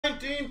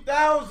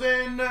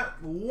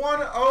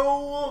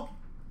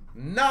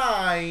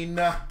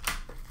19,109.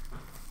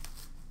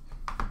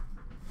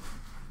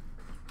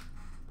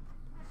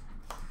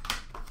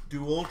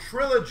 Dual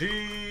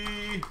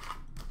Trilogy.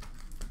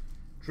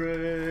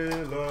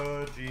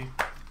 Trilogy.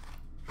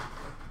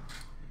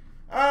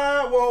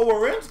 Well,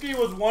 Wawrinski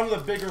was one of the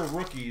bigger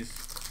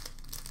rookies.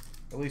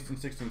 At least in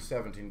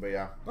 16-17, but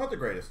yeah, not the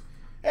greatest.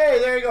 Hey,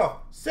 there you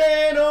go.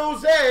 San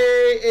Jose,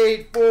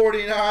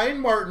 849,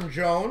 Martin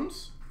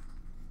Jones.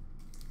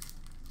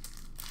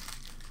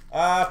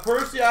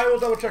 Percy, I will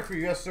double check for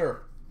you. Yes,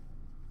 sir.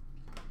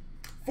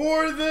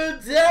 For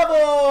the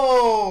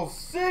Devils,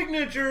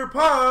 signature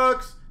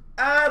pucks,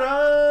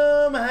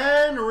 Adam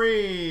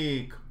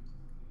Henrique.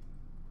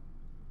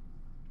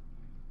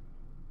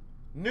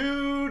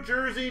 New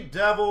Jersey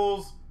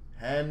Devils,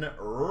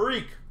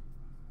 Henrique.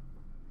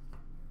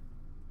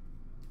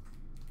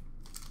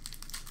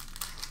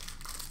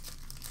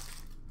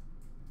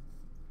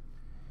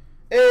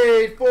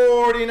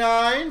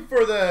 $8.49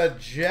 for the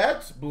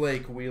Jets,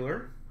 Blake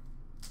Wheeler.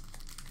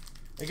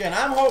 Again,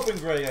 I'm hoping,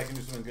 Greg, I can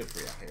do something good for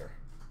you here.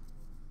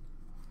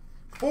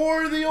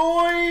 For the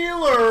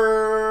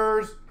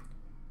Oilers,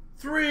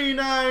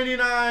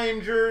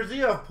 $3.99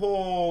 jersey of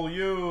Paul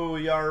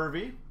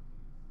Yarvi.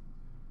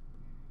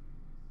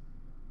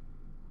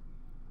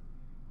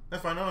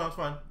 That's fine. No, that's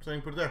fine. So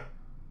you can put it there.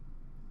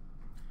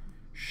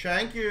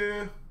 Thank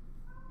you.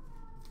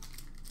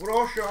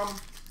 Proszę.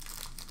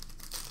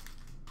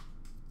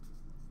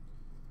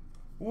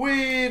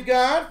 We've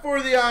got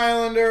for the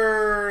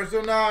Islanders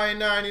a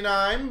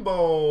 $9.99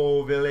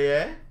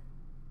 Beauvillier.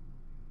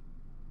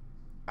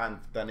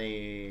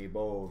 Anthony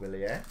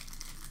Beauvillier.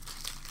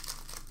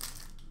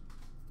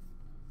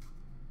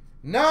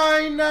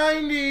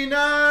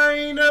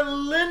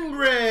 $9.99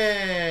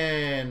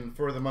 Lindgren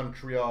for the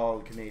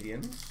Montreal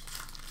Canadiens.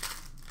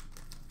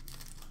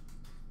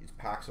 These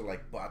packs are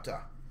like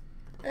butter.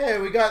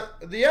 Hey, we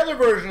got the other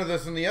version of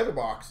this in the other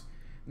box.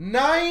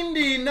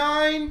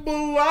 $99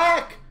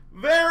 black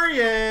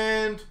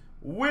variant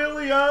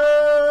William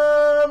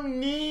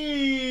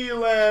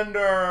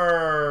Nylander.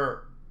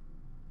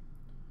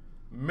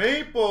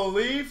 Maple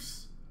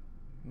Leafs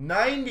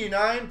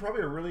 99.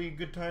 Probably a really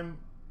good time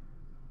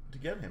to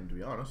get him, to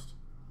be honest.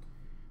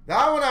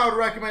 That one I would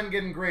recommend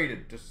getting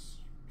graded. Just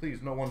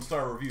please, no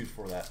 1-star reviews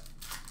for that.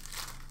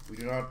 We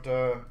do not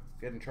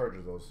get in charge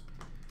of those.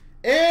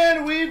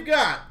 And we've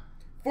got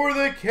for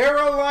the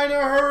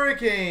Carolina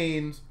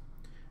Hurricanes.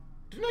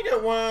 Didn't I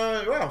get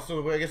one? Wow,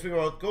 so I guess we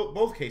got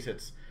both case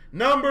hits.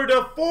 Number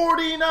to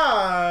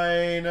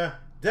 49,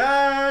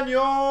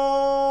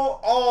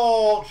 Daniel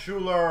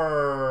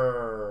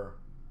Altshuler.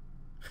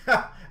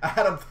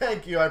 Adam,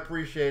 thank you. I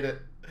appreciate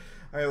it.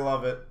 I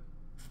love it.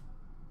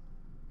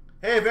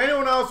 Hey, if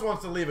anyone else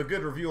wants to leave a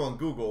good review on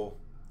Google,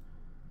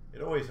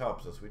 it always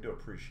helps us. We do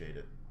appreciate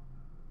it.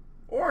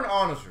 Or an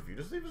honest review.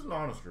 Just leave us an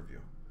honest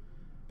review.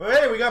 But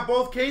hey, we got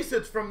both case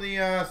hits from the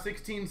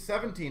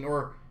 16-17,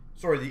 or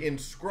sorry, the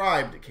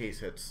inscribed case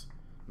hits.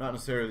 Not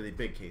necessarily the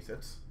big case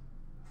hits.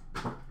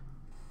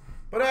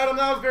 But Adam,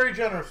 that was very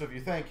generous of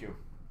you. Thank you.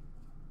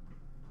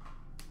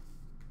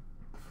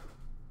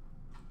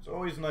 It's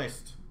always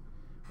nice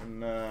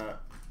when there's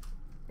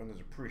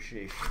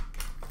appreciation.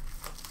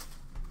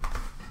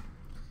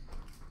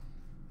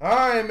 All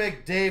right,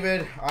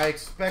 McDavid, I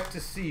expect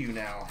to see you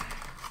now.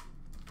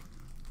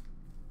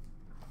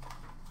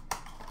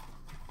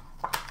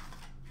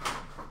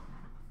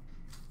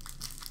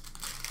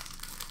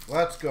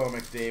 Let's go,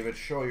 McDavid.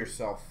 Show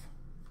yourself.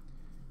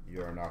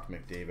 You're not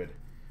McDavid.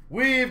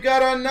 We've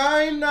got a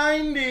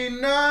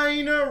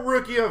 $9.99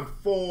 rookie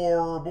of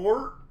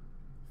Forbort.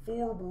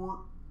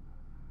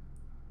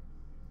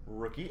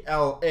 Rookie,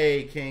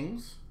 LA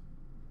Kings.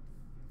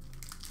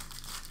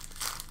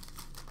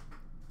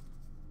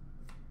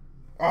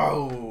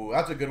 Oh,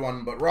 that's a good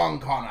one, but wrong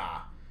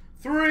corner.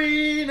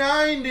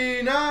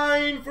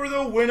 $3.99 for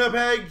the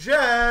Winnipeg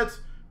Jets,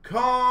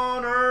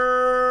 Connor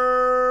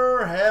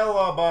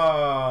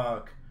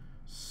Hellebuck.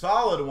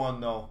 Solid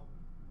one, though.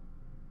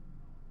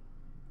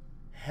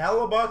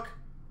 Hellebuck,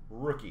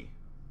 rookie.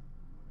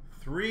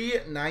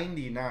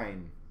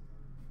 $3.99.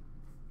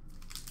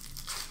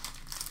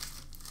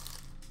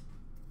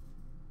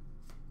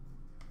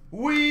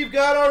 We've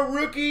got a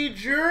rookie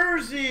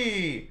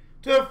jersey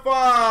to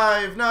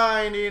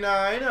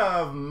 $5.99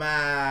 of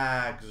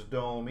Max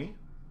Domi.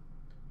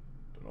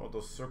 Don't know what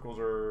those circles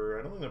are.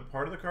 I don't think they're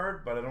part of the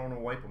card, but I don't want to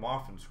wipe them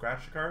off and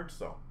scratch the card,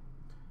 so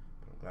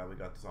I'm glad we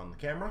got this on the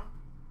camera.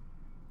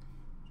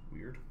 It's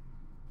weird.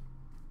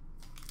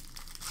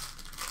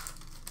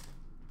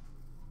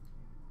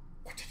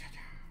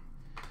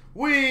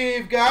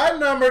 We've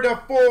got number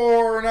to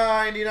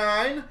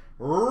 $4.99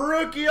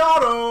 rookie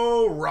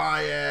auto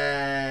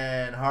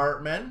Ryan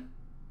Hartman.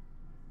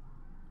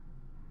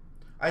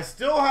 I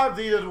still have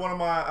these as one of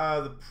my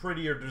the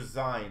prettier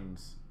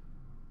designs.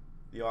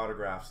 The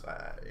autographs,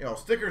 you know,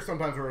 stickers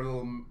sometimes are a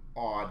little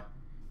odd,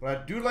 but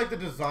I do like the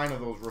design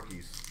of those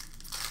rookies.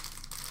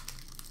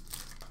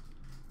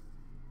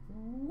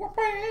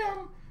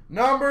 Whoop-bam!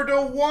 Number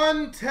to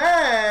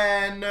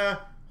 110,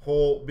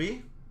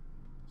 Holtby.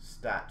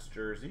 Stats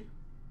jersey.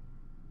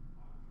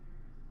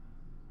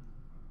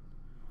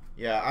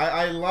 Yeah,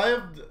 I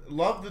loved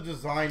the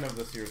design of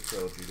this year's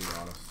Trilogy, to be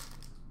honest.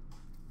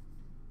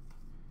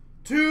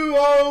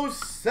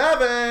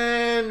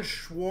 207,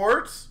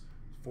 Schwartz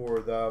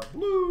for the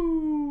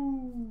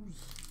Blues.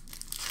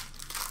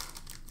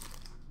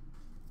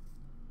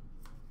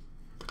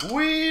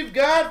 We've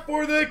got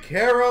for the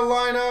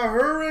Carolina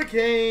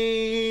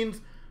Hurricanes,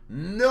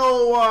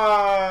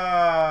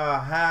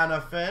 Noah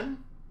Hanifin.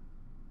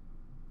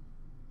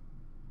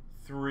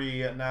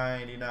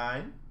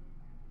 $3.99.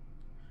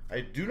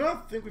 I do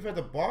not think we've had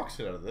the box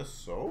hit out of this,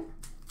 so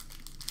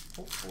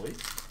hopefully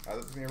either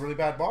it's going to be a really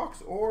bad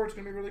box or it's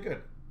going to be really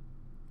good.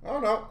 I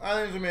don't know. I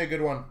think it's going to be a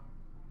good one.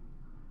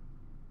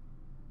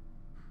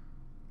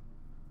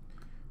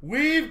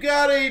 We've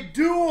got a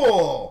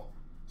dual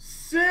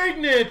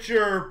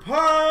signature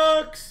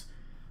pucks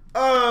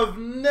of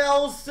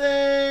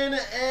Nelson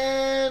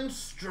and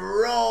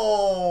Strome.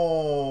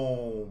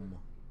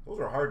 Those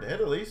are hard to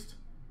hit at least.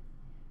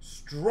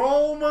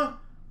 Strome,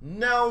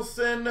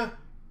 Nelson,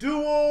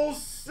 dual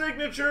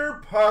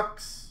signature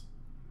pucks.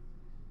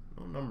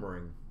 No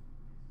numbering,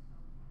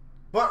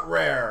 but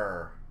rare.